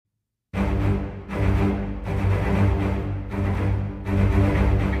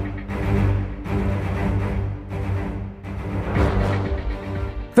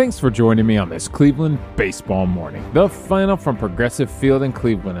Thanks for joining me on this Cleveland baseball morning. The final from Progressive Field in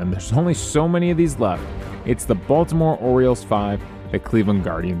Cleveland, and there's only so many of these left. It's the Baltimore Orioles 5, the Cleveland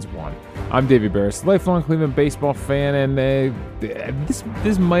Guardians 1. I'm Davey Barris, lifelong Cleveland baseball fan, and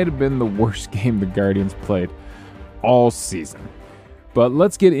this might have been the worst game the Guardians played all season. But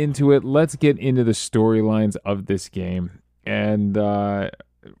let's get into it. Let's get into the storylines of this game. And,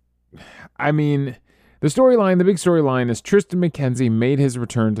 the big storyline is Tristan McKenzie made his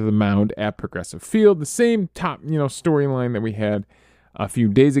return to the mound at Progressive Field. The same top, storyline that we had a few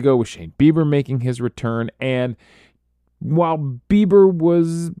days ago with Shane Bieber making his return. And while Bieber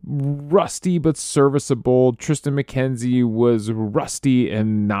was rusty but serviceable, Tristan McKenzie was rusty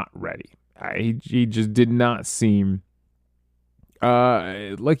and not ready. He just did not seem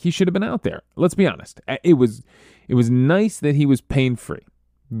like he should have been out there. Let's be honest. It was nice that he was pain-free.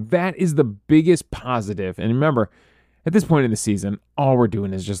 That is the biggest positive. And remember, at this point in the season, all we're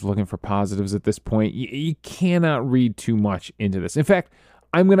doing is just looking for positives at this point. You cannot read too much into this. In fact,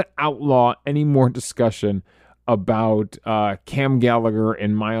 I'm going to outlaw any more discussion about Cam Gallagher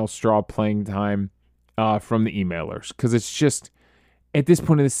and Miles Straw playing time from the emailers. Because it's just, at this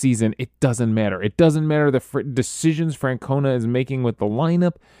point in the season, it doesn't matter. It doesn't matter the decisions Francona is making with the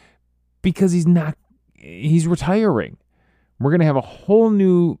lineup because he's retiring. We're going to have a whole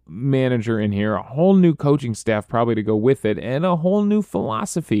new manager in here, a whole new coaching staff probably to go with it, and a whole new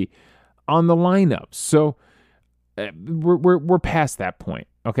philosophy on the lineup. So we're past that point,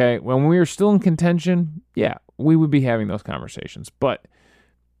 okay? When we were still in contention, yeah, we would be having those conversations. But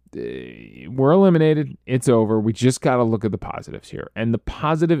we're eliminated. It's over. We just got to look at the positives here. And the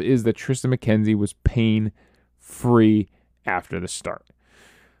positive is that Tristan McKenzie was pain-free after the start.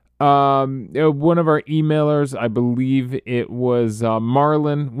 One of our emailers, I believe it was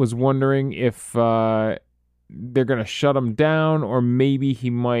Marlon, was wondering if they're going to shut him down or maybe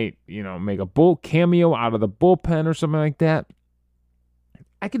he might, make a bull cameo out of the bullpen or something like that.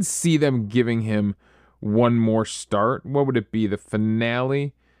 I could see them giving him one more start. What would it be? The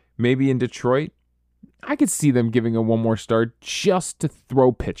finale? Maybe in Detroit? I could see them giving him one more start just to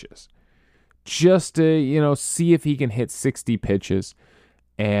throw pitches. Just to, see if he can hit 60 pitches.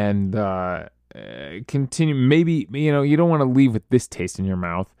 And continue. Maybe, you don't want to leave with this taste in your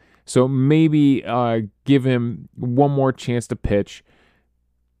mouth. So maybe give him one more chance to pitch.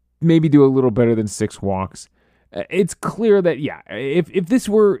 Maybe do a little better than 6 walks. It's clear that, yeah, if this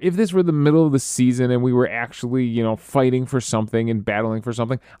were the middle of the season and we were actually, fighting for something and battling for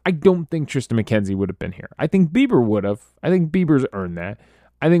something, I don't think Tristan McKenzie would have been here. I think Bieber would have. I think Bieber's earned that.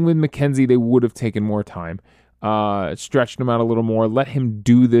 I think with McKenzie, they would have taken more time. Stretched him out a little more, let him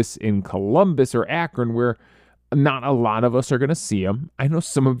do this in Columbus or Akron where not a lot of us are going to see him. I know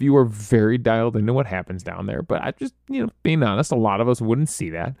some of you are very dialed into what happens down there, but I just, being honest, a lot of us wouldn't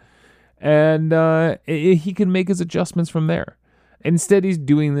see that. And he can make his adjustments from there. Instead, he's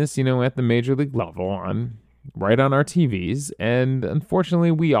doing this, at the major league level right on our TVs. And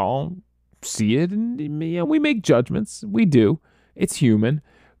unfortunately, we all see it and we make judgments. We do. It's human.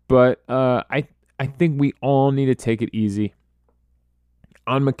 But I think we all need to take it easy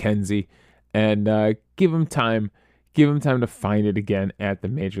on McKenzie and give him time to find it again at the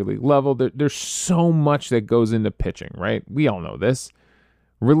major league level. There's so much that goes into pitching, right? We all know this.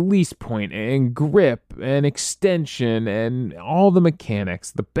 Release point and grip and extension and all the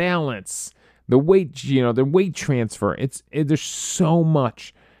mechanics, the balance, the weight, the weight transfer. There's so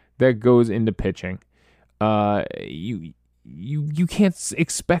much that goes into pitching. You can't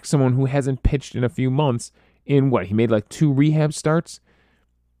expect someone who hasn't pitched in a few months he made like 2 rehab starts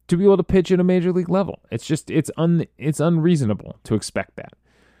to be able to pitch at a major league level. It's unreasonable to expect that.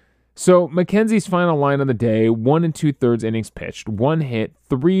 So McKenzie's final line of the day, 1 2/3 innings pitched, 1 hit,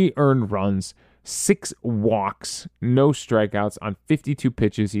 3 earned runs, 6 walks, no strikeouts on 52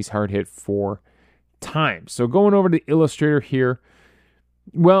 pitches. He's hard hit 4 times. So going over to the illustrator here,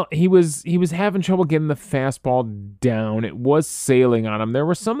 well, he was having trouble getting the fastball down. It was sailing on him. There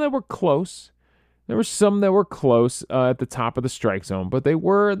were some that were close. At the top of the strike zone, but they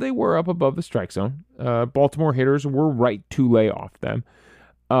were up above the strike zone. Baltimore hitters were right to lay off them.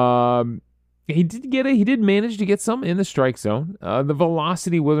 He did manage to get some in the strike zone. The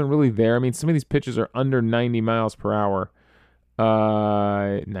velocity wasn't really there. I mean, some of these pitches are under 90 miles per hour.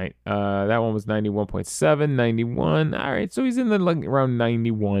 That one was 91.7, 91. All right, so he's in around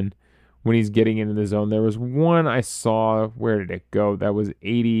 91 when he's getting into the zone. There was one I saw. Where did it go? That was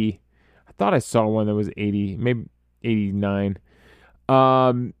 80. I thought I saw one that was 80, maybe 89.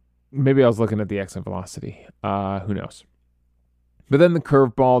 Maybe I was looking at the exit velocity. Who knows? But then the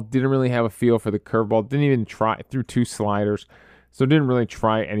curveball, didn't really have a feel for the curveball. Didn't even try. Threw 2 sliders. so didn't really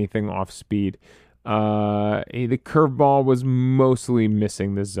try anything off speed. The curveball was mostly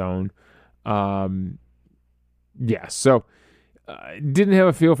missing the zone. Um, yeah, so didn't have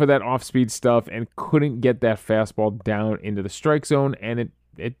a feel for that off-speed stuff and couldn't get that fastball down into the strike zone, and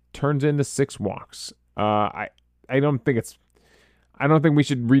it turns into 6 walks. I don't think we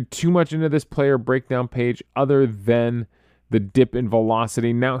should read too much into this player breakdown page other than the dip in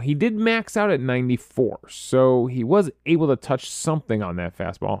velocity. Now, he did max out at 94, so he was able to touch something on that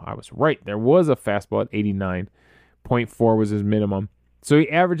fastball. I was right. There was a fastball at 89.4 was his minimum. So he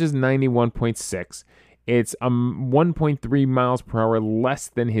averages 91.6. It's 1.3 miles per hour less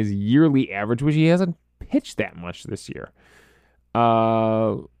than his yearly average, which he hasn't pitched that much this year.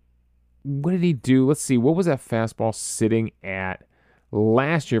 What did he do? Let's see. What was that fastball sitting at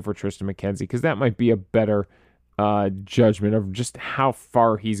last year for Tristan McKenzie? Because that might be a better judgment of just how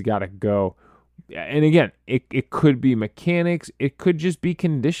far he's got to go. And again, it could be mechanics. It could just be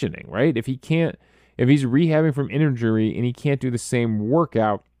conditioning, right? If he's rehabbing from injury and he can't do the same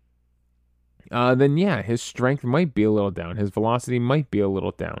workout, then yeah, his strength might be a little down. His velocity might be a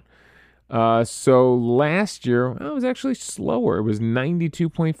little down. So last year, it was actually slower. It was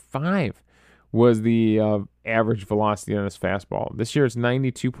 92.5 was the average velocity on his fastball. This year it's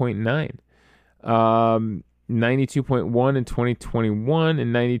 92.9. 92.1 in 2021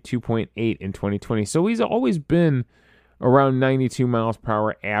 and 92.8 in 2020. So he's always been around 92 miles per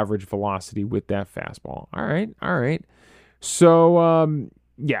hour average velocity with that fastball. All right. So,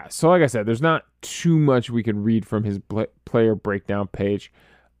 yeah, so like I said, there's not too much we can read from his player breakdown page.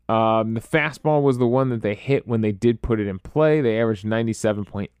 The fastball was the one that they hit when they did put it in play. They averaged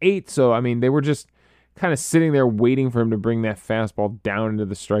 97.8. So, I mean, they were just kind of sitting there waiting for him to bring that fastball down into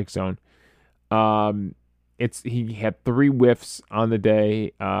the strike zone. He had 3 whiffs on the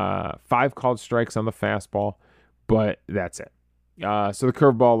day, 5 called strikes on the fastball, but that's it. So the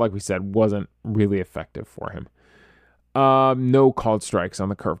curveball, like we said, wasn't really effective for him. No called strikes on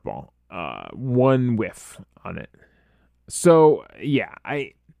the curveball. 1 whiff on it. So yeah,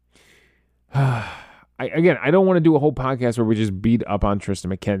 I don't want to do a whole podcast where we just beat up on Tristan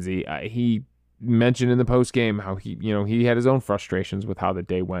McKenzie. He mentioned in the post game how he had his own frustrations with how the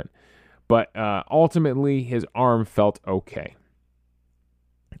day went, but ultimately his arm felt okay,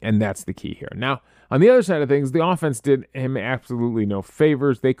 and that's the key here. Now, on the other side of things, the offense did him absolutely no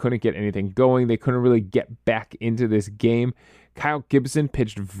favors. They couldn't get anything going. They couldn't really get back into this game. Kyle Gibson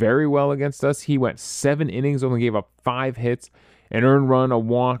pitched very well against us. He went 7 innings, only gave up 5 hits, an earned run, a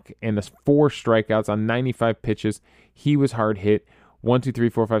walk, and 4 strikeouts on 95 pitches. He was hard hit 1, 2, 3,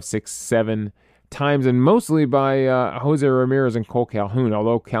 4, 5, 6, 7 times, and mostly by Jose Ramirez and Cole Calhoun.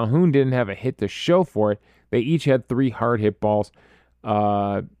 Although Calhoun didn't have a hit to show for it, they each had 3 hard hit balls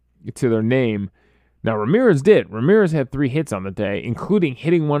to their name. Now, Ramirez did. Ramirez had 3 hits on the day, including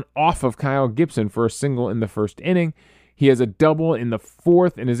hitting one off of Kyle Gibson for a single in the first inning. He has a double in the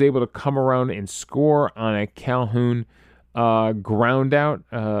 4th and is able to come around and score on a Calhoun ground out.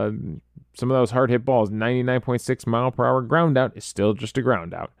 Some of those hard hit balls, 99.6 mile per hour ground out, is still just a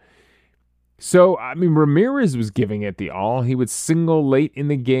ground out. So, I mean, Ramirez was giving it the all. He would single late in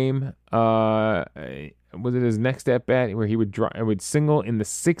the game. Was it his next at bat where he would single in the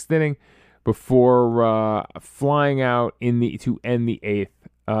 6th inning before flying out to end the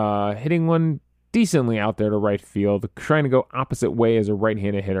 8th, hitting one decently out there to right field, trying to go opposite way as a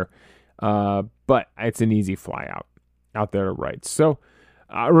right-handed hitter, but it's an easy fly out there to right. So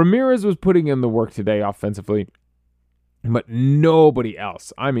Ramirez was putting in the work today offensively, but nobody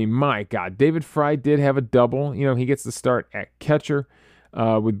else. I mean, my God, David Fry did have a double. He gets the start at catcher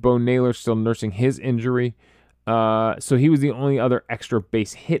with Bo Naylor still nursing his injury. So he was the only other extra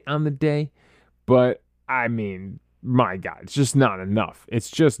base hit on the day. But, I mean, my God, it's just not enough. It's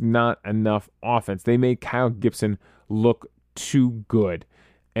just not enough offense. They made Kyle Gibson look too good.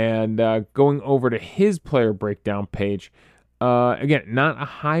 And going over to his player breakdown page, again, not a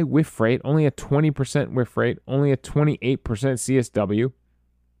high whiff rate, only a 20% whiff rate, only a 28% CSW.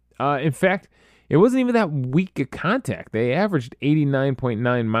 In fact, it wasn't even that weak a contact. They averaged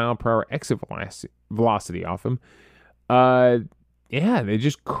 89.9 mile per hour exit velocity off him. They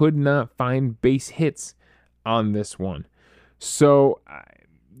just could not find base hits on this one. So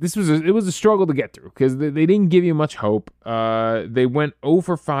it was a struggle to get through because they didn't give you much hope. They went 0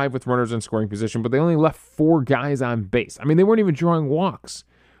 for 5 with runners in scoring position, but they only left 4 guys on base. I mean, they weren't even drawing walks.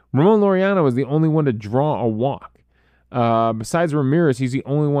 Ramon Laureano was the only one to draw a walk. Besides Ramirez, he's the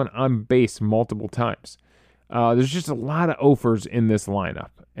only one on base multiple times. There's just a lot of offers in this lineup,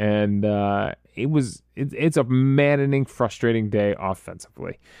 and it's a maddening, frustrating day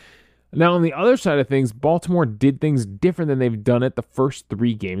offensively. Now, on the other side of things, Baltimore did things different than they've done it the first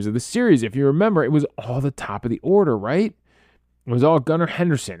 3 games of the series. If you remember, it was all the top of the order, right? It was all Gunnar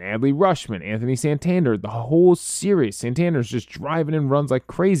Henderson, Adley Rutschman, Anthony Santander, the whole series. Santander's just driving in runs like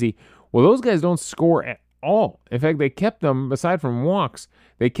crazy. Well, those guys don't score at all. In fact, they kept them, aside from walks,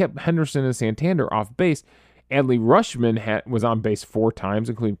 they kept Henderson and Santander off base. Adley Rutschman was on base 4 times,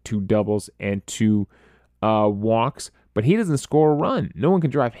 including 2 doubles and 2 walks, but he doesn't score a run. No one can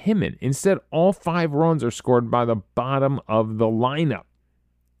drive him in. Instead, all 5 runs are scored by the bottom of the lineup.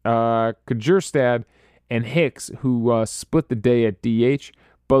 Kjerstad and Hicks, who split the day at DH,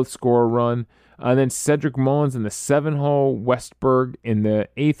 both score a run. And then Cedric Mullins in the 7th hole, Westberg in the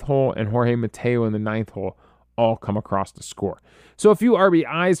 8th hole, and Jorge Mateo in the 9th hole all come across to score. So a few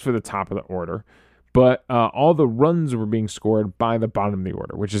RBIs for the top of the order, but all the runs were being scored by the bottom of the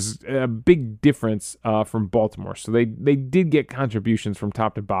order, which is a big difference from Baltimore. So they did get contributions from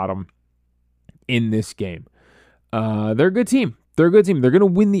top to bottom in this game. They're a good team. They're a good team. They're going to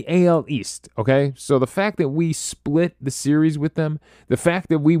win the AL East, okay? So the fact that we split the series with them, the fact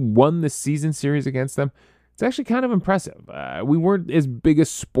that we won the season series against them, it's actually kind of impressive. We weren't as big as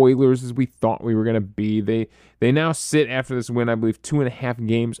spoilers as we thought we were going to be. They now sit, after this win, I believe, 2.5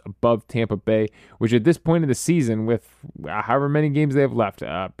 games above Tampa Bay, which at this point in the season, with however many games they have left,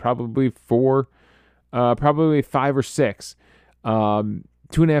 probably 4, probably 5 or 6,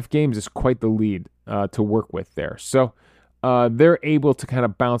 2.5 games is quite the lead to work with there. So they're able to kind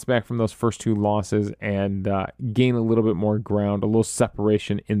of bounce back from those first 2 losses and gain a little bit more ground, a little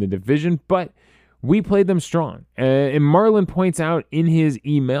separation in the division, but we played them strong. And Marlon points out in his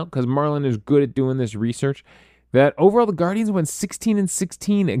email, because Marlon is good at doing this research, that overall the Guardians went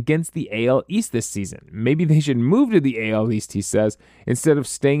 16-16 against the AL East this season. Maybe they should move to the AL East, he says, instead of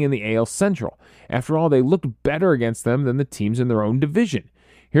staying in the AL Central. After all, they looked better against them than the teams in their own division.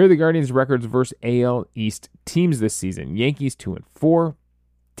 Here are the Guardians' records versus AL East teams this season. Yankees 2-4.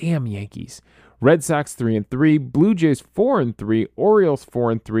 Damn Yankees. Red Sox 3-3, Blue Jays 4-3, Orioles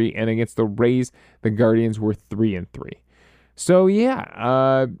 4-3, and against the Rays, the Guardians were 3-3. So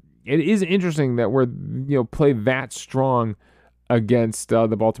yeah, it is interesting that we're play that strong against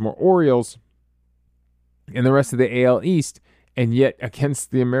the Baltimore Orioles and the rest of the AL East, and yet against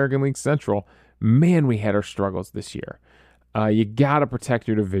the American League Central, man, we had our struggles this year. You gotta protect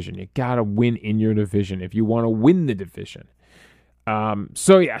your division. You gotta win in your division if you want to win the division.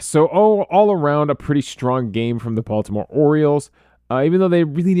 So all around a pretty strong game from the Baltimore Orioles, even though they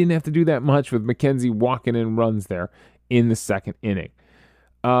really didn't have to do that much with McKenzie walking in runs there in the 2nd inning.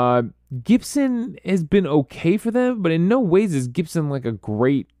 Gibson has been okay for them, but in no ways is Gibson like a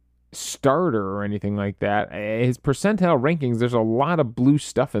great starter or anything like that. His percentile rankings, there's a lot of blue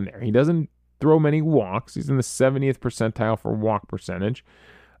stuff in there. He doesn't throw many walks. He's in the 70th percentile for walk percentage.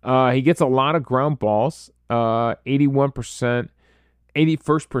 He gets a lot of ground balls, 81%.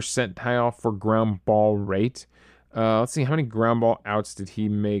 81st percentile for ground ball rate. Let's see, how many ground ball outs did he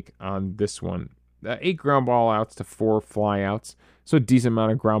make on this one? 8 ground ball outs to 4 fly outs. So a decent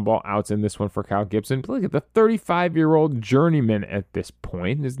amount of ground ball outs in this one for Kyle Gibson. But look at the 35-year-old journeyman at this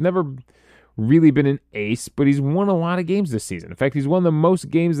point. Has never really been an ace, but he's won a lot of games this season. In fact, he's won the most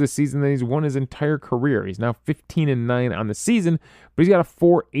games this season than he's won his entire career. He's now 15-9 on the season, but he's got a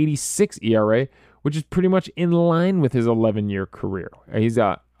 4.86 ERA, which is pretty much in line with his 11-year career. He's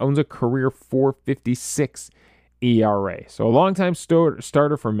owns a career 4.56 ERA. So a longtime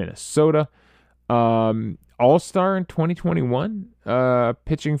starter for Minnesota. All-star in 2021,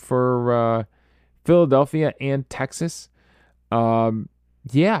 pitching for Philadelphia and Texas. He's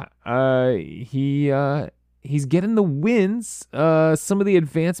getting the wins. Some of the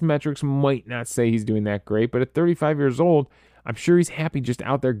advanced metrics might not say he's doing that great, but at 35 years old, I'm sure he's happy just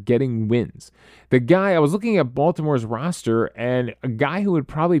out there getting wins. The guy, I was looking at Baltimore's roster, and a guy who would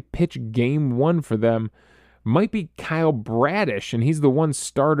probably pitch game 1 for them might be Kyle Bradish, and he's the one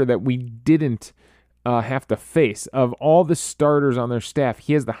starter that we didn't have to face. Of all the starters on their staff,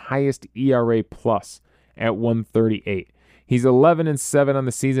 he has the highest ERA plus at 138. He's 11-7 on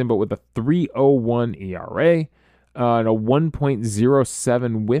the season, but with a 3.01 ERA and a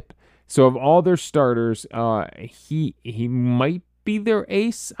 1.07 WHIP. So of all their starters, he might be their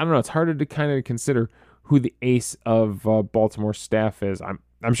ace. I don't know. It's harder to kind of consider who the ace of Baltimore staff is.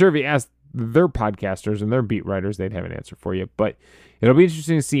 I'm sure if you asked their podcasters and their beat writers, they'd have an answer for you. But it'll be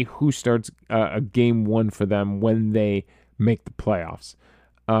interesting to see who starts a game 1 for them when they make the playoffs.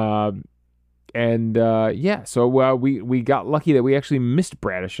 So we got lucky that we actually missed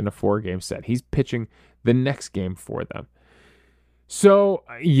Bradish in a 4-game set. He's pitching the next game for them. So,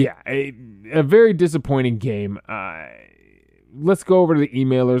 a very disappointing game. let's go over to the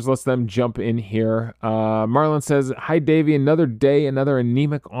emailers. Let's them jump in here. Marlon says, "Hi, Davey. Another day, another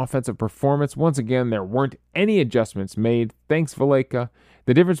anemic offensive performance. Once again, there weren't any adjustments made. Thanks, Valeka.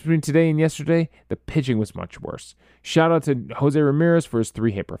 The difference between today and yesterday, the pitching was much worse. Shout out to Jose Ramirez for his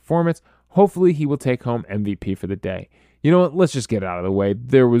 3-hit performance. Hopefully, he will take home MVP for the day." You know what? Let's just get it out of the way.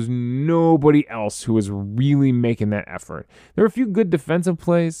 There was nobody else who was really making that effort. There were a few good defensive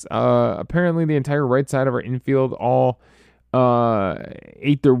plays. Apparently, the entire right side of our infield all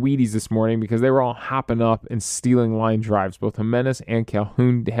ate their Wheaties this morning because they were all hopping up and stealing line drives. Both Jimenez and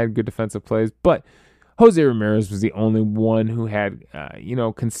Calhoun had good defensive plays, but Jose Ramirez was the only one who had,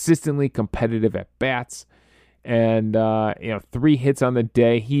 consistently competitive at bats, and 3 hits on the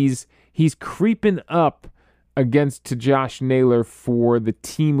day. He's creeping up against to Josh Naylor for the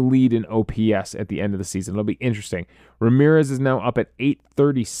team lead in OPS at the end of the season. It'll be interesting. Ramirez is now up at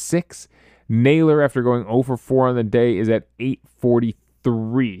 836. Naylor, after going 0 for 4 on the day, is at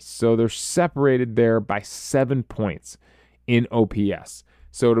 843. So they're separated there by 7 points in OPS.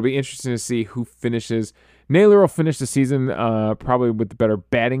 So it'll be interesting to see who finishes. Naylor will finish the season probably with the better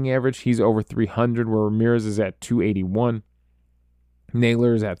batting average. He's over 300, where Ramirez is at 281.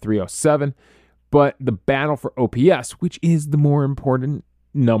 Naylor is at 307. But the battle for OPS, which is the more important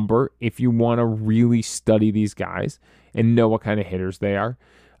number if you want to really study these guys and know what kind of hitters they are,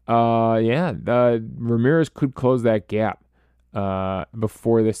 Ramirez could close that gap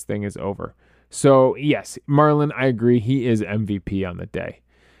before this thing is over. So, yes, Marlon, I agree. He is MVP on the day.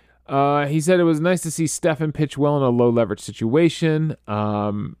 He said it was nice to see Stephan pitch well in a low-leverage situation,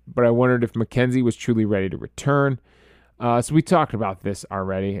 but I wondered if McKenzie was truly ready to return. So we talked about this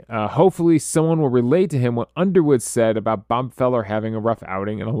already. Hopefully someone will relay to him what Underwood said about Bob Feller having a rough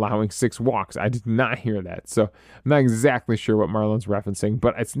outing and allowing 6 walks. I did not hear that, so I'm not exactly sure what Marlon's referencing,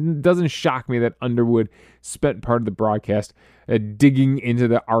 but it doesn't shock me that Underwood spent part of the broadcast digging into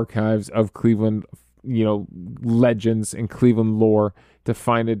the archives of Cleveland, legends and Cleveland lore to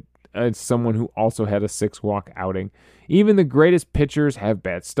find someone who also had a 6-walk outing. Even the greatest pitchers have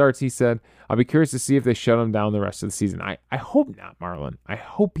bad starts, he said. I'll be curious to see if they shut him down the rest of the season. I hope not, Marlon. I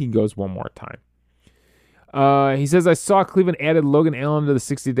hope he goes one more time. He says, I saw Cleveland added Logan Allen to the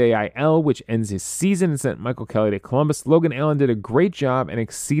 60-day IL, which ends his season, and sent Michael Kelly to Columbus. Logan Allen did a great job and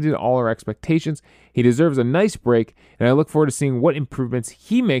exceeded all our expectations. He deserves a nice break, and I look forward to seeing what improvements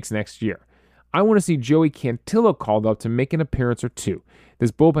he makes next year. I want to see Joey Cantillo called up to make an appearance or two.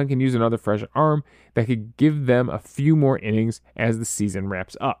 This bullpen can use another fresh arm that could give them a few more innings as the season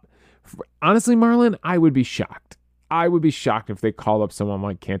wraps up. Honestly, Marlon, I would be shocked. I would be shocked if they call up someone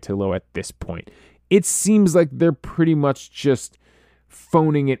like Cantillo at this point. It seems like they're pretty much just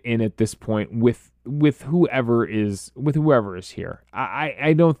phoning it in at this point with whoever is here.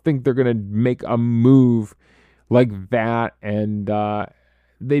 I don't think they're gonna make a move like that, and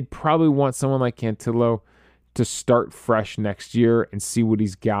they'd probably want someone like Cantillo to start fresh next year and see what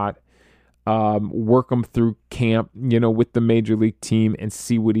he's got. Work him through camp, with the major league team and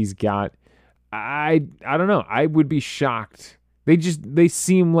see what he's got. I don't know. I would be shocked. They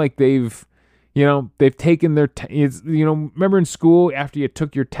seem like they've taken their, remember in school after you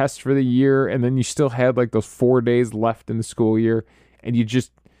took your test for the year and then you still had like those 4 days left in the school year and you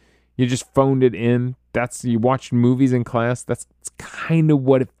just phoned it in. You watched movies in class. That's kind of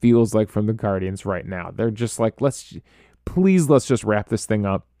what it feels like from the Guardians right now. They're just like, let's just wrap this thing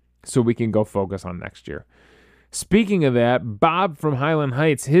up so we can go focus on next year. Speaking of that, Bob from Highland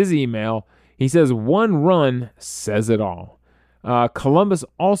Heights, his email, he says, 1 run says it all. Columbus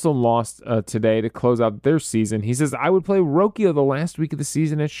also lost today to close out their season. He says, I would play Rocchio the last week of the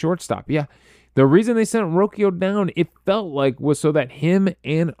season at shortstop. Yeah, the reason they sent Rocchio down, it felt like, was so that him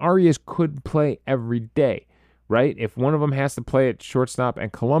and Arias could play every day, right? If one of them has to play at shortstop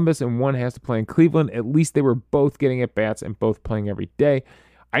and Columbus and one has to play in Cleveland, at least they were both getting at bats and both playing every day.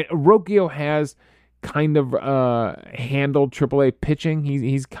 Rocchio has kind of handled AAA pitching.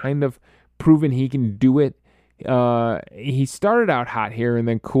 He's kind of proven he can do it. He started out hot here and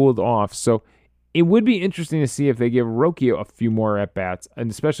then cooled off. So it would be interesting to see if they give Rocchio a few more at-bats, and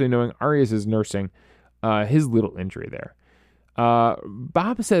especially knowing Arias is nursing his little injury there.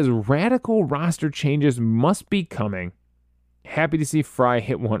 Bob says radical roster changes must be coming. Happy to see Fry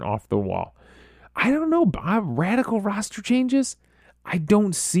hit one off the wall. I don't know, Bob. Radical roster changes? I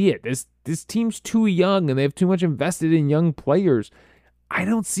don't see it. This team's too young and they have too much invested in young players. I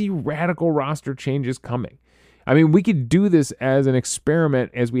don't see radical roster changes coming. I mean, we could do this as an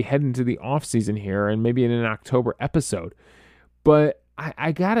experiment as we head into the offseason here and maybe in an October episode. But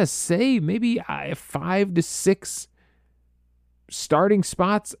I gotta say, maybe 5 to 6 starting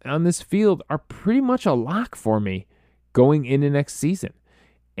spots on this field are pretty much a lock for me going into next season.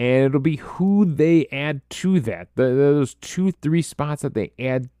 And it'll be who they add to that. Those 2-3 spots that they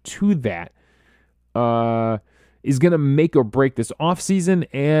add to that is going to make or break this offseason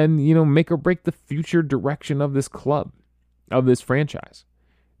and, make or break the future direction of this club, of this franchise.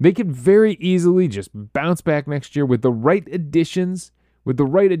 They could very easily just bounce back next year with the right additions. With the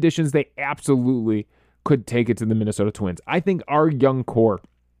right additions, they absolutely could take it to the Minnesota Twins. I think our young core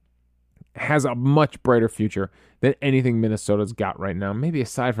has a much brighter future than anything Minnesota's got right now. Maybe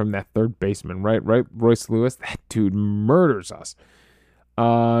aside from that third baseman, right? Royce Lewis, that dude murders us.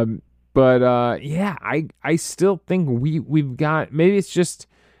 I still think we've got, maybe it's just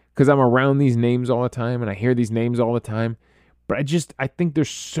because I'm around these names all the time and I hear these names all the time, but I think there's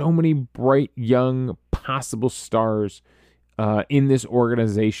so many bright, young, possible stars in this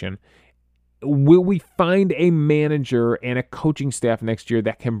organization. Will we find a manager and a coaching staff next year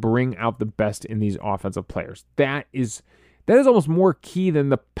that can bring out the best in these offensive players? That is almost more key than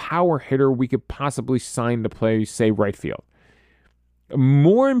the power hitter we could possibly sign to play, say, right field.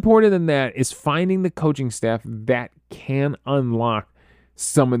 More important than that is finding the coaching staff that can unlock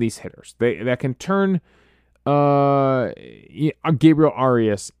some of these hitters. That can turn Gabriel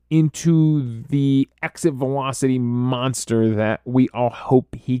Arias into the exit velocity monster that we all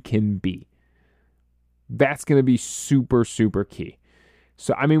hope he can be. That's going to be super, super key.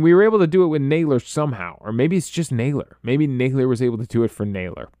 So, we were able to do it with Naylor somehow, or maybe it's just Naylor. Maybe Naylor was able to do it for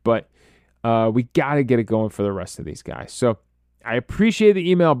Naylor, but we got to get it going for the rest of these guys. So, I appreciate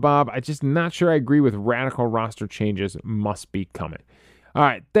the email, Bob. I'm just not sure I agree with radical roster changes must be coming. All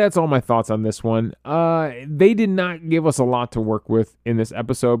right, that's all my thoughts on this one. They did not give us a lot to work with in this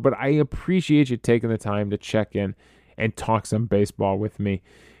episode, but I appreciate you taking the time to check in and talk some baseball with me.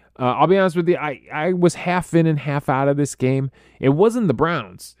 I'll be honest with you, I was half in and half out of this game. It wasn't the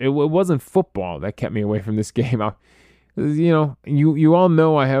Browns. It wasn't football that kept me away from this game. You all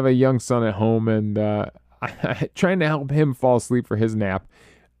know I have a young son at home, and trying to help him fall asleep for his nap,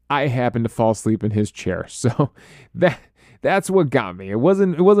 I happened to fall asleep in his chair. So that's what got me. It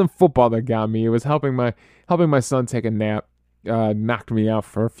wasn't football that got me. It was helping my son take a nap. Knocked me out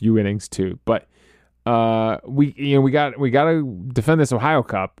for a few innings too. But we got to defend this Ohio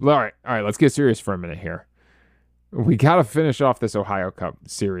Cup. All right, let's get serious for a minute here. We got to finish off this Ohio Cup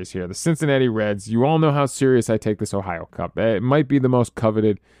series here. The Cincinnati Reds, you all know how serious I take this Ohio Cup. It might be the most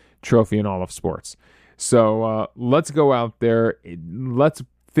coveted trophy in all of sports. So let's go out there. Let's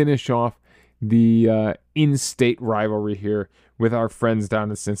finish off the in-state rivalry here with our friends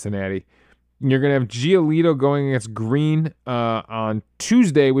down in Cincinnati. You're going to have Giolito going against Green on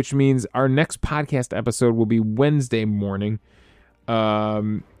Tuesday, which means our next podcast episode will be Wednesday morning.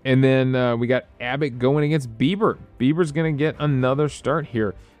 And then we got Abbott going against Bieber. Bieber's going to get another start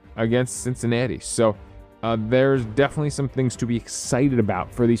here against Cincinnati. So there's definitely some things to be excited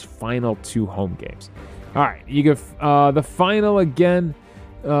about for these final two home games. All right, you get the final again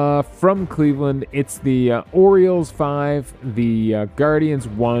from Cleveland. It's the Orioles 5, the Guardians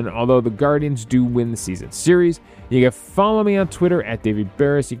 1, although the Guardians do win the season series. You can follow me on Twitter at David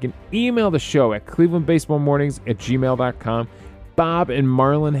Barris. You can email the show at clevelandbaseballmornings@gmail.com. Bob and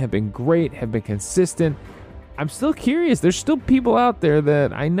Marlon have been great, have been consistent. I'm still curious. There's still people out there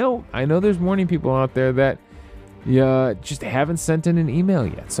that I know there's morning people out there that just haven't sent in an email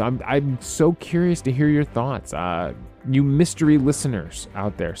yet. So I'm so curious to hear your thoughts. You mystery listeners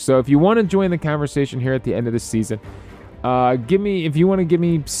out there. So if you want to join the conversation here at the end of the season, if you want to give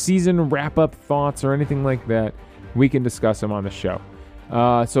me season wrap-up thoughts or anything like that, we can discuss them on the show.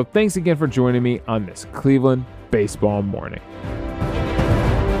 So thanks again for joining me on this Cleveland Baseball Morning.